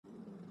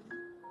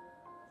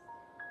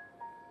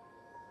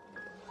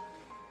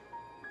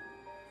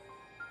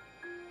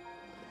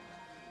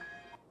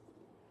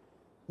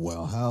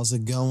Well, how's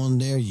it going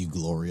there, you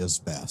glorious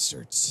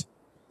bastards?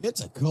 It's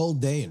a cold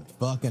day in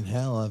fucking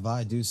hell, if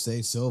I do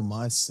say so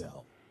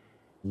myself.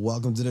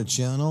 Welcome to the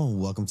channel,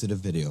 welcome to the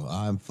video.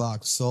 I'm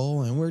Fox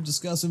Soul, and we're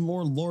discussing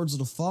more Lords of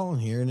the Fallen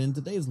here, and in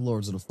today's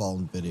Lords of the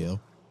Fallen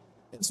video,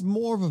 it's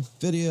more of a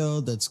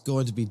video that's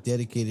going to be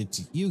dedicated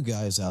to you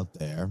guys out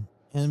there,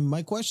 and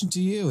my question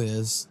to you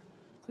is,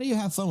 how do you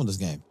have fun with this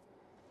game?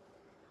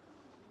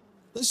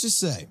 Let's just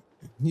say,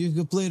 you've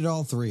completed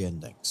all 3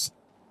 endings.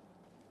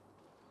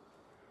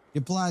 You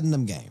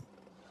platinum game.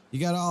 You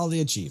got all the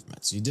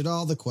achievements. You did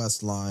all the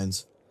quest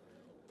lines.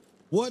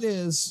 What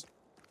is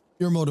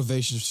your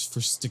motivation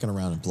for sticking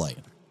around and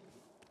playing?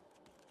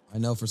 I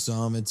know for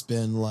some it's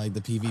been like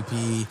the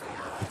PvP,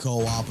 the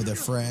co-op with their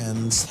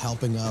friends,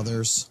 helping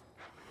others.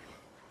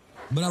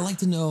 But I'd like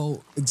to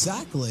know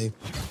exactly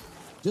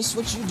just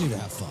what you do to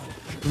have fun.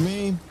 For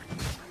me,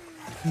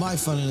 my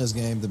fun in this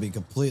game, to be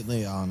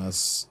completely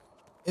honest,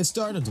 it's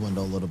starting to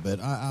dwindle a little bit.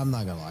 I'm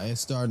not gonna lie,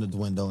 it's starting to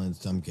dwindle in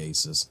some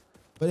cases.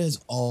 But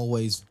it's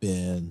always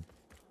been,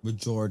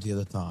 majority of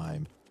the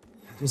time,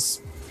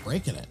 just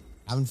breaking it,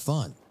 having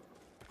fun.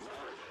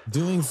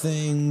 Doing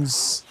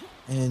things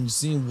and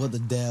seeing what the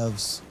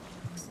devs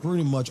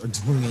pretty much are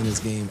doing in this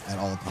game at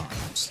all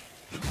times.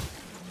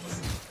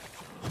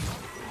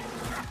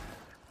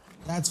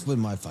 That's what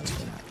my fun's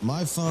been at.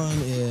 My fun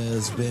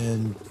has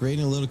been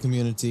creating a little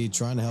community,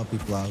 trying to help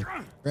people out.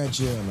 Grant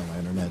you, I know my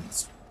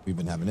internet's, we've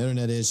been having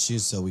internet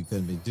issues, so we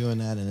couldn't be doing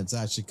that, and it's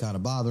actually kind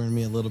of bothering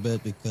me a little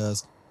bit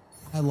because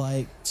I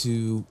like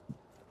to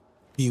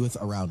be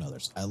around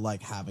others. I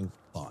like having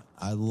fun.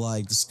 I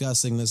like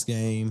discussing this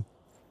game.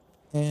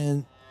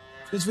 And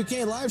since we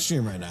can't live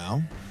stream right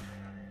now,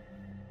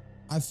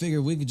 I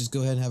figured we could just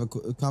go ahead and have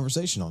a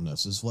conversation on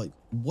this. It's like,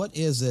 what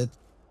is it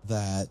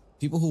that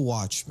people who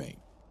watch me,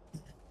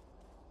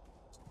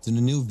 to the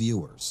new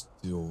viewers,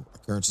 to our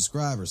current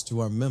subscribers,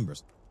 to our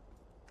members,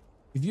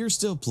 if you're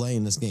still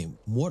playing this game,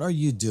 what are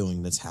you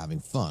doing that's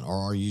having fun? Or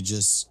are you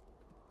just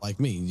like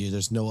me?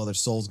 There's no other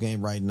Souls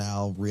game right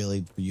now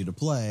really for you to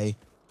play,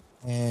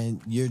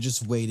 and you're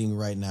just waiting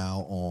right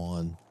now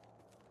on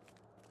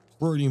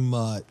pretty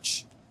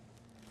much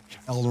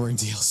Elden Ring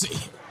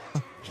DLC.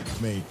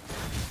 Me,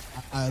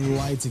 I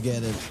like to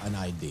get an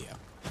idea.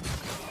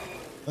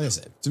 Like I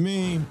said, to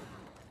me,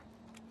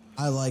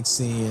 I like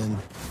seeing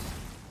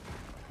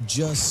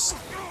just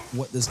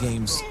what this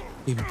game's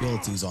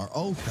capabilities are.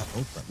 Oh crap,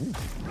 oh crap.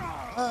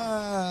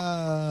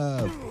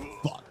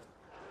 Fuck.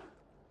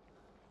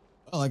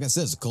 Well, like I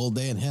said, it's a cold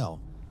day in hell.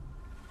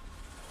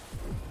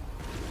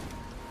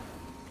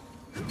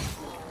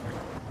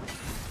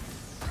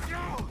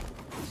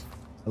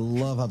 I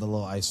love how the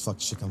little ice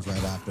fuck shit comes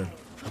right after.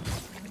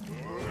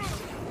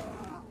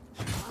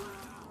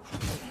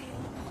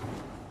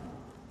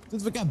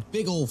 Since we got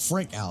big old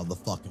Frank out of the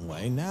fucking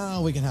way,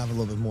 now we can have a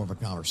little bit more of a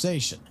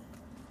conversation.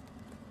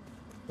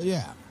 But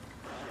yeah,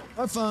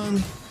 my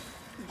fun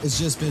has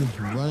just been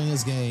running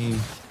this game,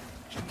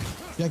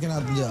 checking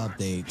out the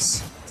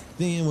updates,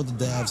 seeing what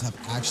the devs have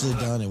actually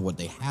done and what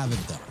they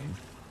haven't done.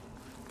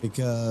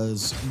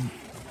 Because,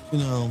 you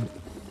know,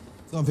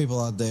 some people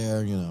out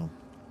there, you know,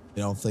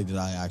 they don't think that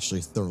I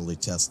actually thoroughly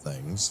test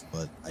things,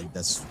 but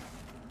that's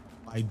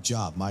my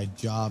job. My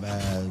job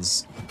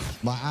as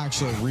my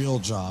actual real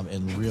job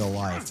in real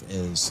life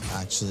is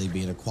actually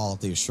being a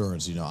quality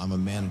assurance. You know, I'm a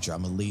manager.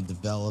 I'm a lead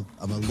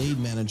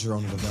manager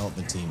on a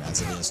development team,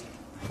 as it is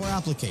for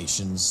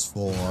applications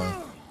for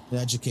an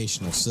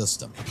educational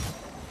system.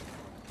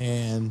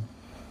 And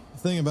the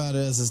thing about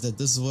it is that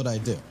this is what I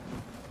do.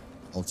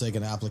 I'll take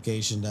an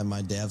application that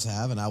my devs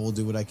have, and I will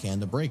do what I can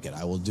to break it.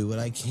 I will do what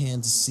I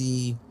can to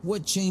see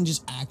what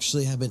changes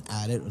actually have been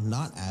added or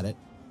not added,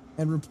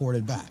 and report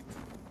it back.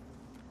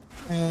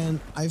 And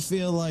I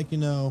feel like, you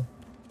know,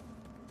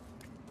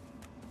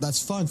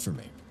 that's fun for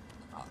me.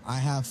 I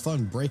have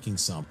fun breaking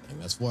something.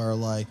 That's where,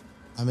 like,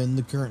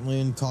 I'm currently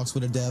in talks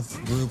with a dev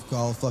group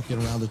called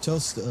fucking Round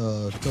Toast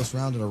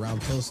Rounded or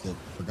Round Toasted.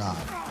 Forgot.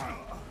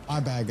 My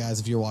bad, guys,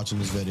 if you're watching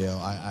this video.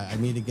 I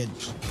need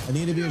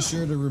to be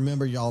assured to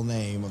remember y'all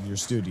name of your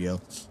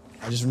studio.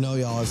 I just know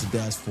y'all as the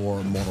devs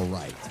for Mortal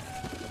Right.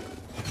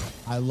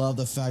 I love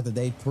the fact that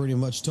they pretty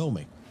much told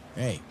me,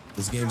 hey,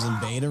 this game's in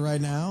beta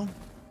right now.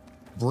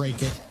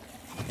 Break it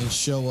and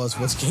show us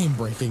what's game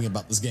breaking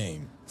about this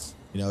game.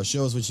 You know,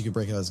 show us what you can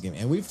break about this game.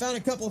 And we found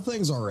a couple of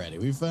things already.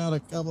 We found a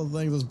couple of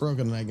things that's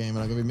broken in that game, and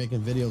I'm gonna be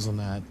making videos on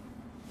that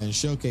and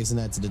showcasing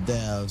that to the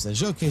devs and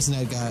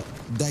showcasing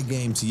that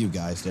game to you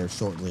guys there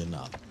shortly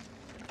enough.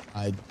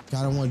 I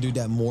kind of want to do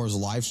that more as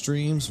live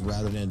streams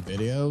rather than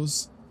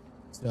videos.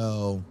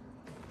 So,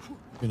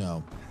 you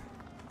know,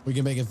 we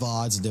can make it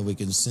VODs, and then we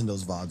can send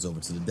those VODs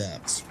over to the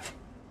devs.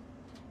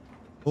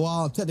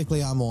 While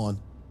technically I'm on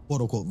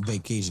quote-unquote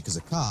vacation because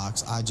of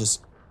Cox, I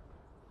just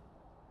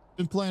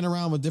been playing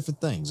around with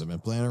different things. I've been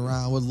playing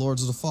around with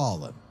Lords of the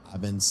Fallen.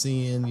 I've been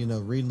seeing, you know,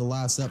 reading the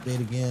last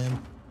update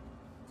again,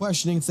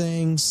 questioning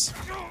things.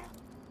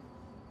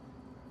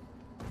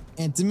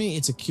 And to me,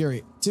 it's a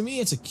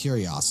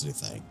curiosity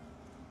thing.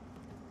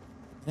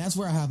 And that's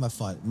where I have my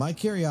fun. My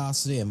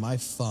curiosity and my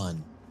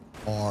fun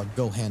or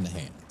go hand to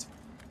hand.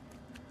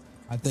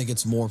 I think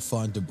it's more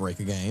fun to break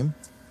a game.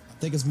 I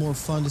think it's more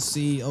fun to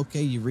see,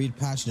 okay, you read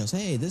patch notes.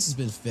 Hey, this has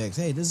been fixed.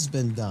 Hey, this has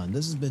been done.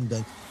 This has been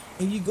done.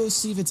 And you go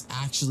see if it's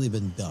actually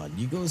been done.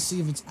 You go see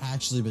if it's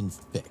actually been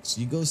fixed.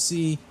 You go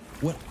see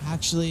what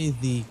actually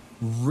the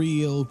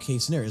real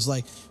case scenario is.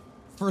 Like,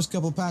 first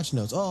couple patch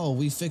notes. Oh,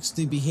 we fixed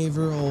the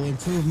behavioral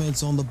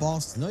improvements on the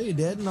boss. No, you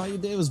didn't. All you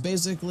did was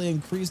basically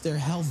increase their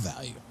health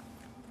value.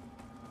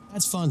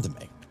 That's fun to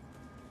me.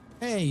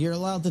 Hey, you're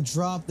allowed to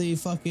drop the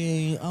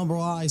fucking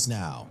umbral eyes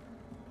now.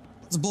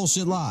 That's a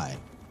bullshit lie.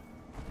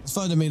 It's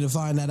fun to me to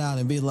find that out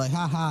and be like,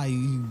 haha,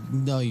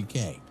 no, you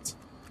can't.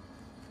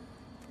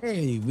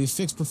 Hey, we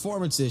fixed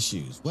performance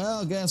issues.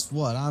 Well, guess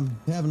what? I'm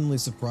heavenly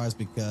surprised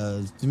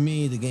because to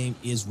me, the game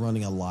is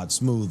running a lot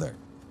smoother.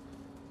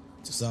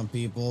 To some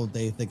people,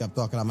 they think I'm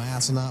talking out my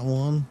ass on that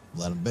one.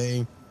 Let them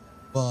be.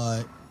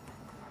 But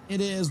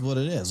it is what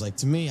it is. Like,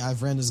 to me,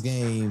 I've ran this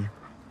game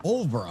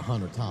over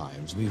 100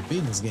 times. We've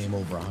beaten this game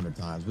over 100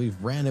 times. We've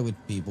ran it with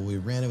people. We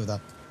ran it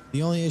without.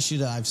 The only issue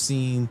that I've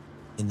seen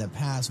in the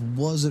past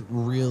wasn't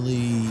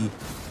really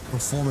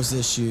performance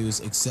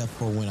issues, except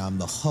for when I'm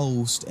the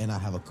host and I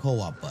have a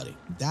co-op buddy.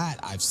 That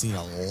I've seen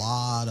a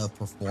lot of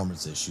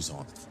performance issues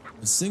on.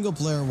 But single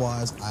player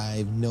wise,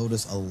 I've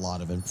noticed a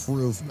lot of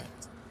improvement.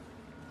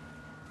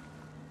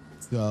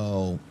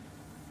 So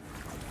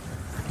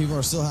people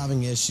are still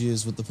having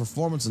issues with the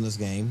performance in this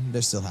game.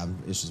 They're still having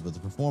issues with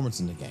the performance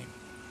in the game.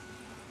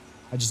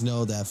 I just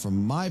know that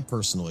from my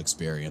personal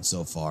experience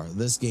so far,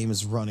 this game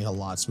is running a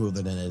lot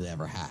smoother than it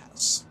ever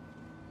has.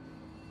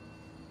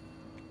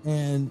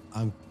 And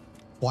I'm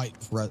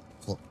quite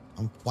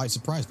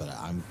surprised by that.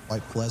 I'm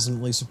quite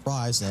pleasantly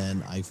surprised,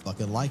 and I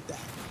fucking like that.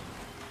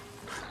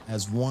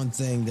 As one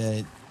thing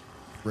that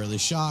really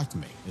shocked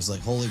me is like,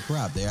 holy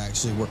crap, they're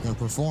actually working on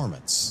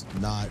performance,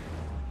 not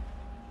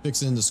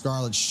fixing the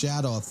Scarlet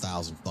Shadow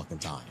 1,000 fucking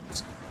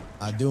times,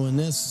 not doing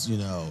this, you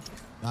know,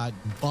 not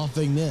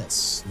buffing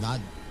this, not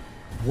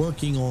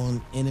working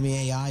on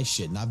enemy AI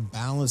shit, not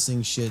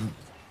balancing shit.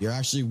 You're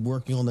actually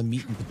working on the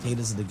meat and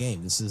potatoes of the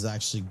game. This is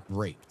actually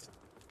great.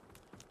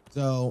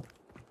 So,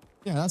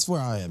 yeah, that's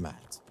where I am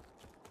at.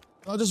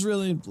 I'll just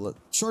really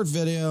short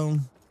video.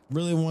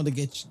 Really wanted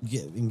to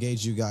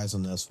engage you guys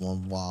on this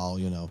one while,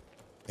 you know,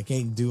 I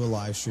can't do a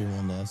live stream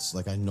on this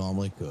like I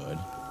normally could,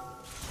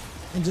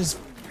 and just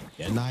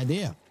get an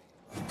idea.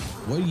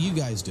 What are you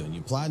guys doing?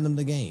 You platinum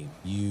the game.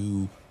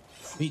 You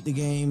beat the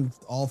game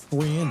all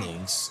 3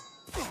 endings.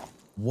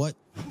 What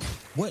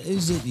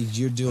is it that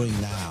you're doing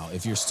now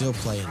if you're still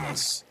playing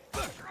this?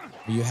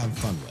 Are you having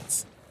fun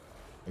with?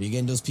 Are you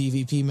getting those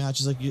PvP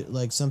matches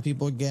like some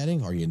people are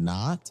getting? Are you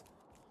not?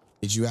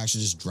 Did you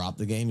actually just drop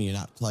the game and you're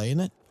not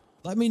playing it?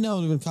 Let me know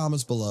in the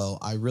comments below.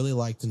 I really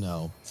like to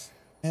know.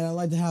 And I'd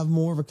like to have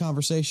more of a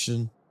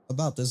conversation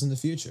about this in the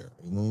future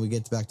when we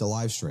get back to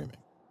live streaming.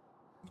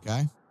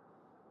 Okay?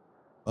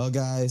 Well,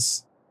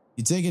 guys,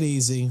 you take it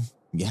easy.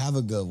 You have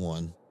a good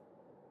one.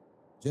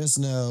 Just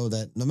know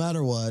that no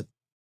matter what,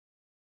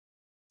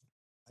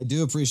 I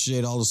do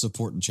appreciate all the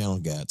support the channel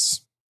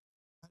gets.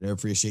 I do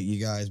appreciate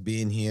you guys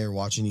being here,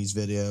 watching these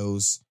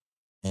videos.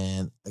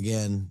 And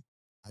again,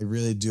 I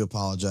really do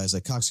apologize.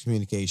 Like, Cox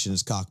Communication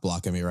is cock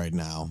blocking me right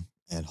now.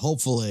 And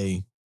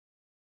hopefully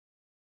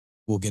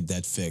we'll get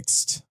that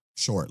fixed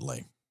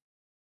shortly.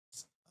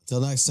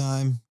 Until next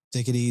time,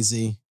 take it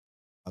easy.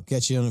 I'll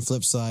catch you on the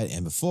flip side.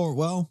 And before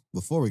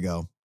we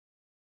go,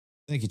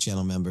 thank you,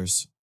 channel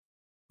members.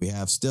 We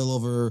have still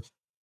over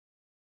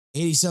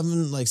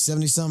 87, like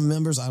 70-something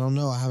members. I don't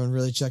know. I haven't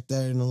really checked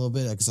that in a little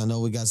bit because I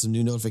know we got some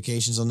new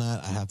notifications on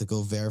that. I have to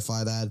go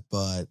verify that.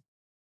 But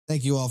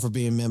thank you all for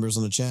being members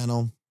on the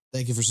channel.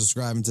 Thank you for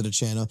subscribing to the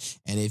channel.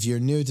 And if you're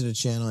new to the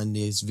channel and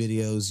these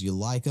videos, you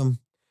like them,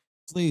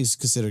 please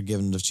consider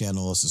giving the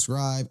channel a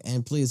subscribe.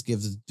 And please give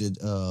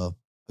a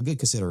good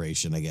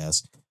consideration, I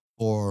guess,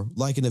 for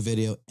liking the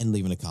video and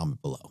leaving a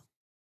comment below.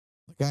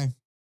 Okay?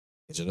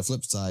 Catch you on the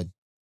flip side.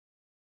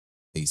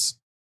 Peace.